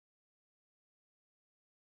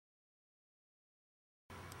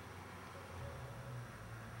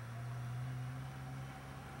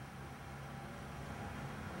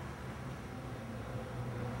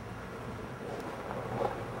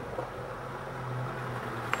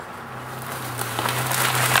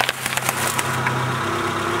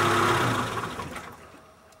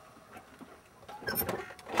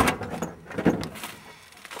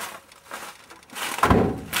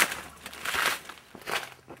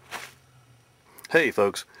Hey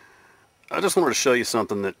folks, I just wanted to show you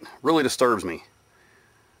something that really disturbs me.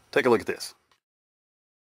 Take a look at this.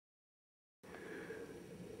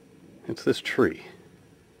 It's this tree.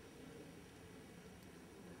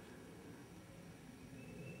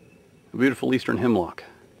 A beautiful eastern hemlock.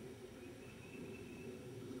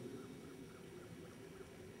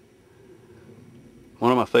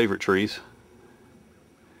 One of my favorite trees.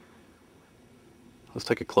 Let's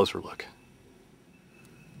take a closer look.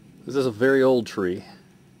 This is a very old tree.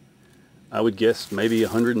 I would guess maybe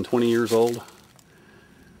 120 years old.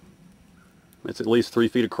 It's at least 3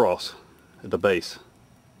 feet across at the base.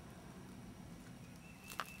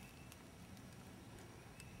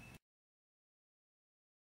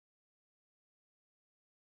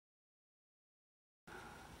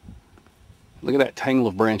 Look at that tangle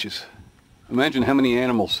of branches. Imagine how many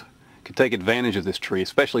animals could take advantage of this tree,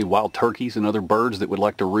 especially wild turkeys and other birds that would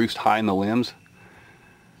like to roost high in the limbs.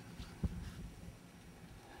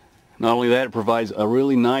 Not only that, it provides a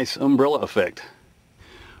really nice umbrella effect,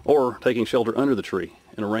 or taking shelter under the tree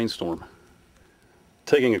in a rainstorm.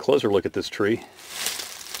 Taking a closer look at this tree,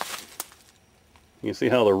 you can see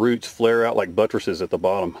how the roots flare out like buttresses at the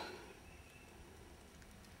bottom.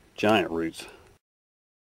 Giant roots.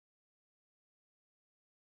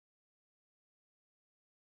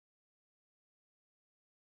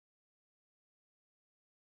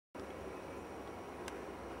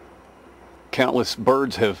 Countless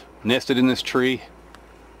birds have nested in this tree,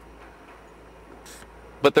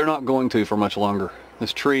 but they're not going to for much longer.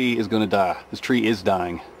 This tree is going to die. This tree is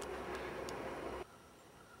dying.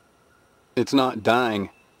 It's not dying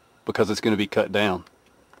because it's going to be cut down.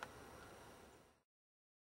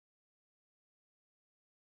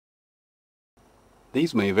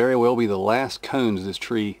 These may very well be the last cones this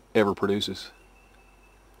tree ever produces.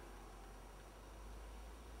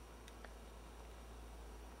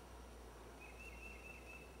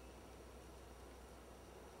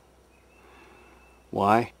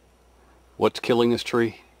 Why? What's killing this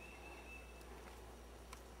tree?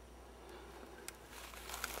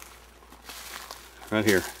 Right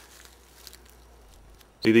here.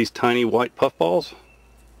 See these tiny white puffballs?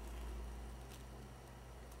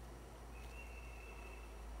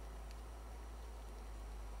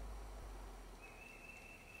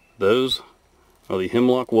 Those are the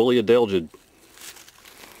hemlock woolly adelgid,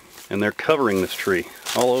 and they're covering this tree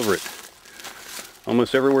all over it,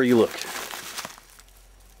 almost everywhere you look.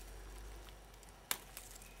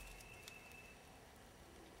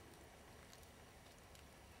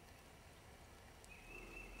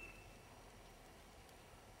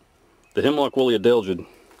 The hemlock woolly adelgid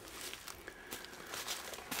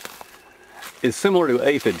is similar to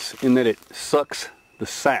aphids in that it sucks the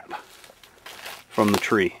sap from the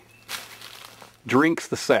tree, drinks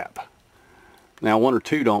the sap. Now 1 or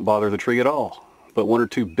 2 don't bother the tree at all, but 1 or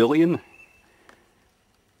 2 billion,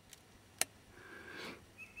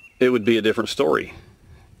 it would be a different story.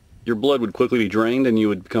 Your blood would quickly be drained and you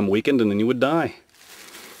would become weakened and then you would die.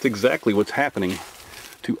 It's exactly what's happening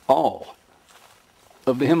to all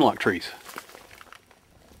of the hemlock trees.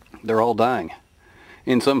 They're all dying.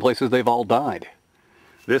 In some places they've all died.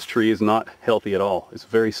 This tree is not healthy at all. It's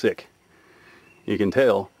very sick. You can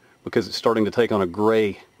tell because it's starting to take on a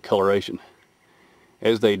gray coloration.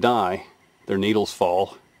 As they die, their needles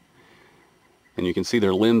fall, and you can see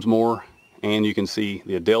their limbs more, and you can see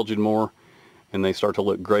the adelgid more, and they start to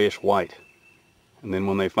look grayish white. And then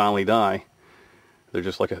when they finally die, they're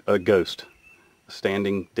just like a ghost, a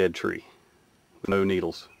standing dead tree. No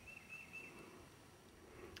needles.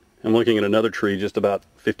 I'm looking at another tree just about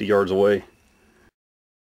 50 yards away.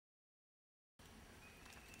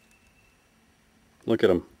 Look at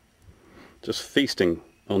them, just feasting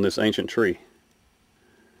on this ancient tree.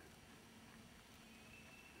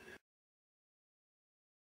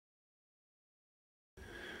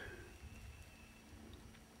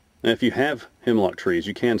 Now, if you have hemlock trees,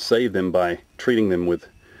 you can save them by treating them with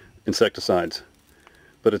insecticides,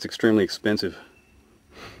 but it's extremely expensive.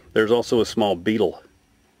 There's also a small beetle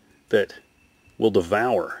that will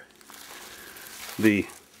devour the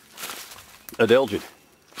adelgid.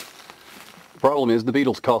 The problem is the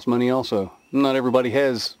beetles cost money also. Not everybody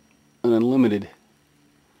has an unlimited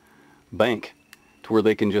bank to where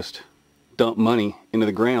they can just dump money into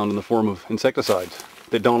the ground in the form of insecticides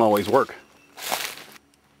that don't always work.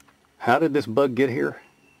 How did this bug get here?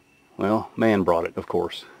 Well, man brought it, of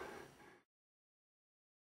course.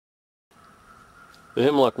 The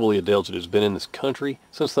hemlock woolly adelgid has been in this country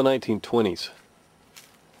since the 1920s.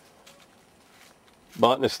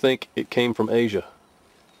 Botanists think it came from Asia,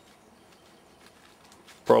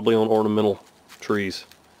 probably on ornamental trees.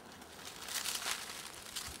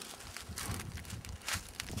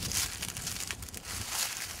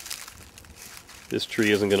 This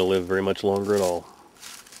tree isn't going to live very much longer at all.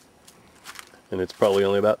 And it's probably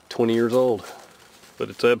only about 20 years old. But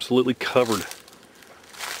it's absolutely covered.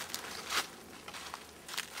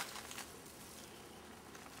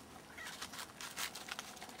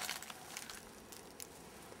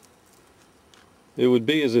 It would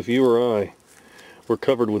be as if you or I were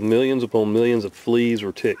covered with millions upon millions of fleas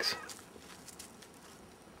or ticks.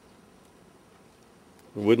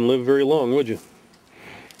 You wouldn't live very long, would you?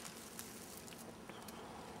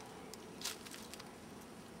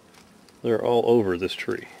 They're all over this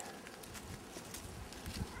tree.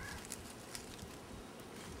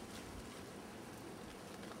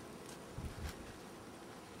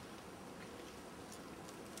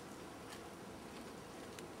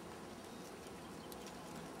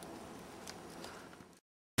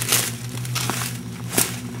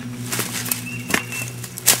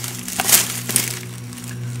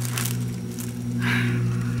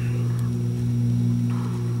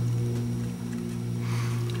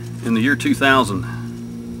 In the year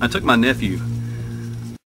 2000, I took my nephew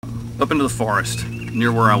up into the forest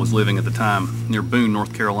near where I was living at the time, near Boone,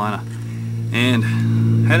 North Carolina, and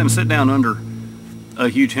had him sit down under a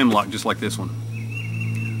huge hemlock just like this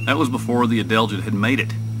one. That was before the adelgid had made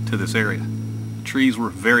it to this area. The trees were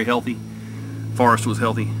very healthy, forest was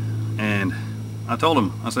healthy, and I told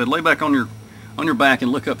him, I said, lay back on your back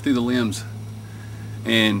and look up through the limbs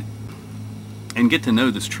and get to know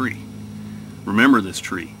this tree. Remember this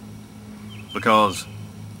tree, because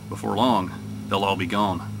before long they'll all be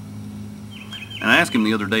gone. And I asked him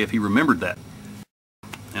the other day if he remembered that,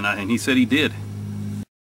 and he said he did.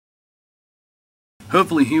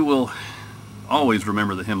 Hopefully he will always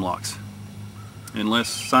remember the hemlocks, unless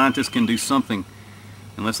scientists can do something,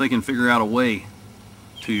 unless they can figure out a way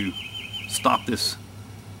to stop this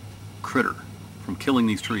critter from killing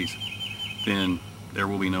these trees. Then there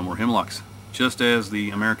will be no more hemlocks. Just as the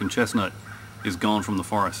American chestnut is gone from the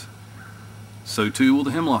forest, so too will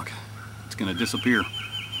the hemlock. It's going to disappear,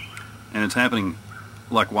 and it's happening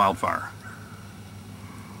like wildfire.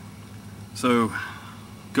 So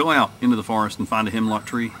go out into the forest and find a hemlock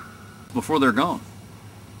tree before they're gone.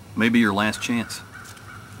 Maybe your last chance.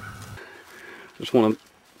 Just want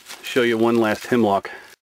to show you one last hemlock.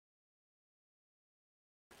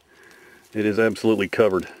 It is absolutely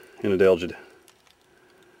covered in adelgid.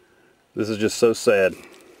 This is just so sad.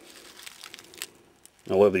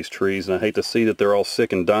 I love these trees, and I hate to see that they're all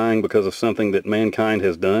sick and dying because of something that mankind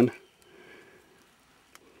has done.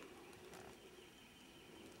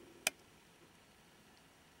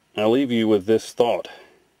 I'll leave you with this thought.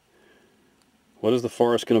 What is the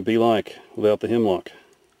forest going to be like without the hemlock?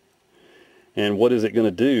 And what is it going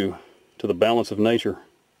to do to the balance of nature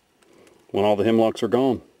when all the hemlocks are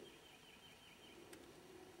gone?